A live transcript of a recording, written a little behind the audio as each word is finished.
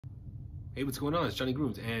Hey, what's going on? It's Jonnie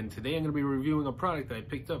Grooms, and today I'm going to be reviewing a product that I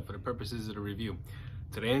picked up for the purposes of the review.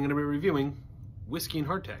 Today I'm going to be reviewing whiskey and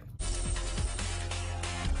hardtack.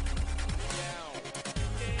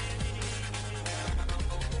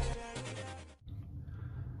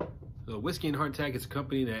 So whiskey and hardtack is a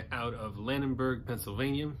company that out of Landenberg,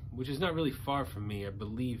 Pennsylvania, which is not really far from me. I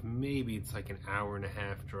believe maybe it's like an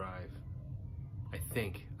hour-and-a-half drive. I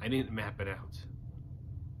think. I didn't map it out.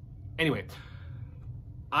 Anyway,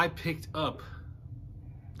 I picked up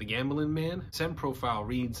the Gamblin Man Scent profile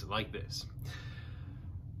reads like this.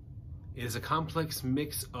 It is a complex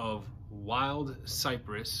mix of wild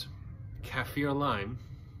cypress, kaffir lime,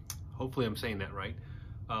 hopefully I'm saying that right,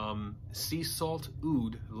 sea salt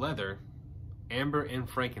oud leather, amber, and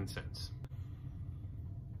frankincense.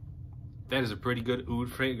 That is a pretty good oud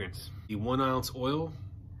fragrance. The 1 ounce oil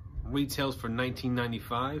retails for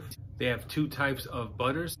 $19.95. They have two types of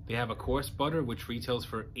butters. They have a coarse butter, which retails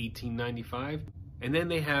for $18.95. And then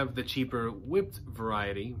they have the cheaper whipped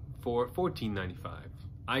variety for $14.95.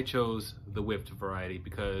 I chose the whipped variety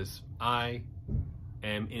because I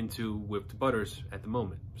am into whipped butters at the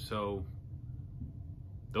moment. So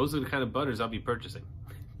those are the kind of butters I'll be purchasing.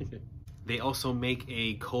 They also make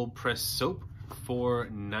a cold pressed soap for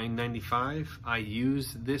 $9.95. I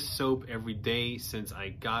use this soap every day since I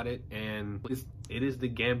got it, and it is the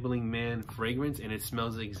Gamblin Man fragrance, and it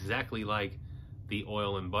smells exactly like the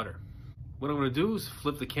oil and butter. What I'm going to do is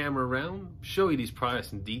flip the camera around, show you these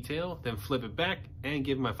products in detail, then flip it back and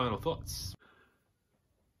give my final thoughts.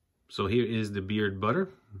 So here is the beard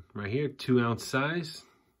butter right here, 2 ounce size.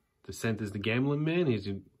 The scent is the Gamblin Man. Here's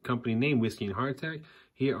the company name, Whiskey and Hardtack.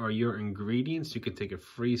 Here are your ingredients. You can take a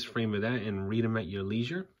freeze frame of that and read them at your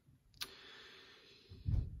leisure.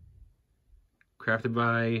 Crafted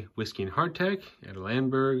by Whiskey and Hardtack at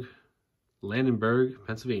Landenberg,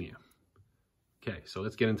 Pennsylvania. Okay, so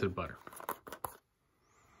let's get into the butter.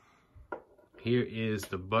 Here is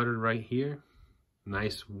the butter right here.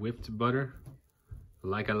 Nice whipped butter,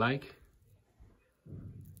 like I like.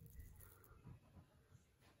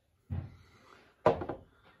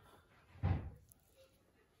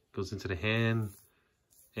 Goes into the hand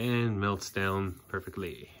and melts down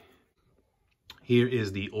perfectly. Here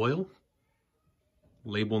is the oil.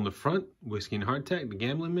 Label in the front, Whiskey and Hardtack, the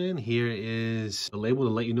Gamblin Man. Here is the label to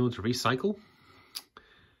let you know to recycle.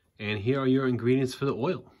 And here are your ingredients for the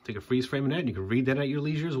oil. Take a freeze frame of that, and you can read that at your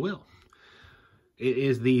leisure as well. It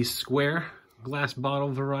is the square glass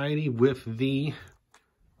bottle variety with the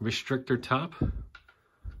restrictor top.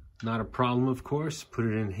 Not a problem, of course. Put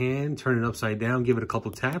it in hand, turn it upside down, give it a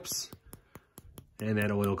couple taps, and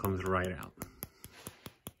that oil comes right out.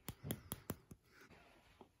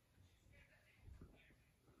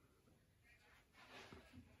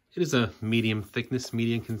 It is a medium thickness,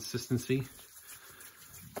 medium consistency.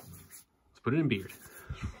 Let's put it in beard.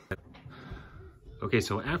 Okay,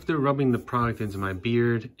 so after rubbing the product into my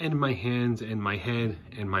beard and my hands and my head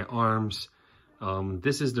and my arms,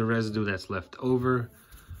 this is the residue that's left over.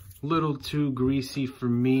 Little too greasy for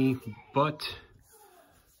me, but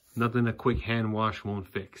nothing a quick hand wash won't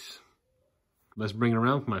fix. Let's bring it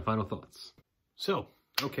around for my final thoughts. So,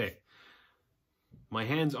 okay. My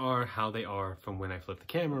hands are how they are from when I flip the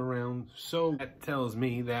camera around. So that tells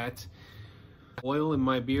me that oil in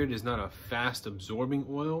my beard is not a fast absorbing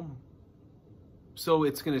oil. So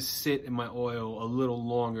it's gonna sit in my oil a little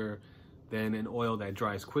longer than an oil that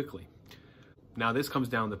dries quickly. Now this comes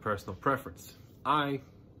down to personal preference. I,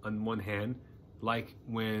 on one hand, like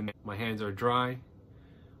when my hands are dry,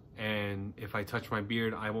 and if I touch my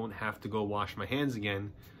beard, I won't have to go wash my hands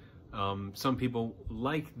again. Some people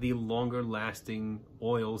like the longer lasting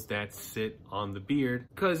oils that sit on the beard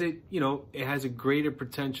because it has a greater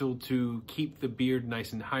potential to keep the beard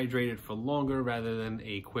nice and hydrated for longer rather than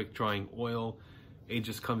a quick drying oil. It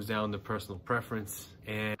just comes down to personal preference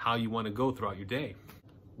and how you want to go throughout your day.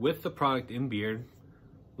 With the product in beard,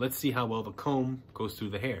 let's see how well the comb goes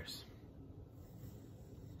through the hairs.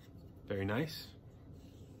 Very nice.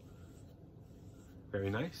 Very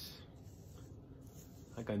nice.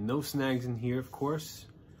 I got no snags in here, of course.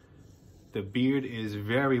 The beard is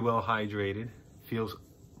very well hydrated. Feels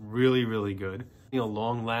really, really good. A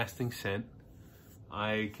long-lasting scent.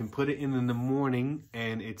 I can put it in the morning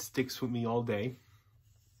and it sticks with me all day.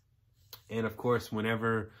 And of course,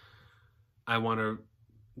 whenever I want to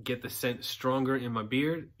get the scent stronger in my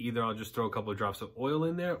beard, either I'll just throw a couple of drops of oil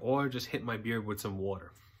in there or just hit my beard with some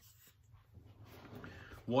water.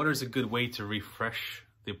 Water is a good way to refresh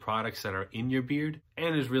the products that are in your beard,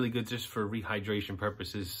 and is really good just for rehydration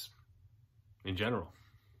purposes in general.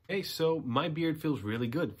 Okay, so my beard feels really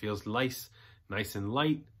good. Feels nice and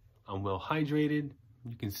light. I'm well hydrated.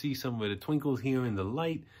 You can see some of the twinkles here in the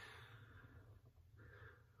light.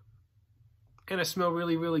 And I smell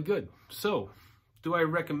really, really good. So, do I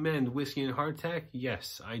recommend Whiskey and Hardtack?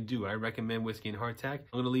 Yes, I do. I recommend Whiskey and Hardtack.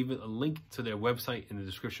 I'm going to leave a link to their website in the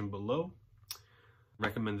description below.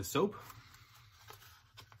 Recommend the soap.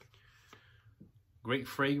 Great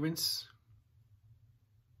fragrance.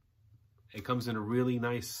 It comes in a really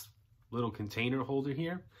nice little container holder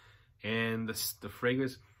here. And the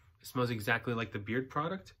fragrance, it smells exactly like the beard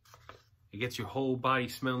product. It gets your whole body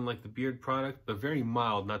smelling like the beard product, but very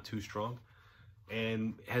mild, not too strong.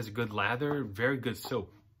 And it has a good lather, very good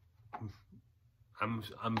soap.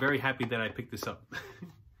 I'm very happy that I picked this up.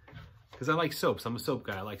 Because I like soaps. I'm a soap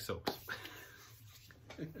guy. I like soaps.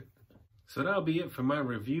 So that'll be it for my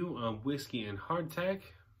review on Whiskey and Hardtack.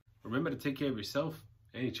 Remember to take care of yourself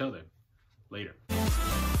and each other. Later.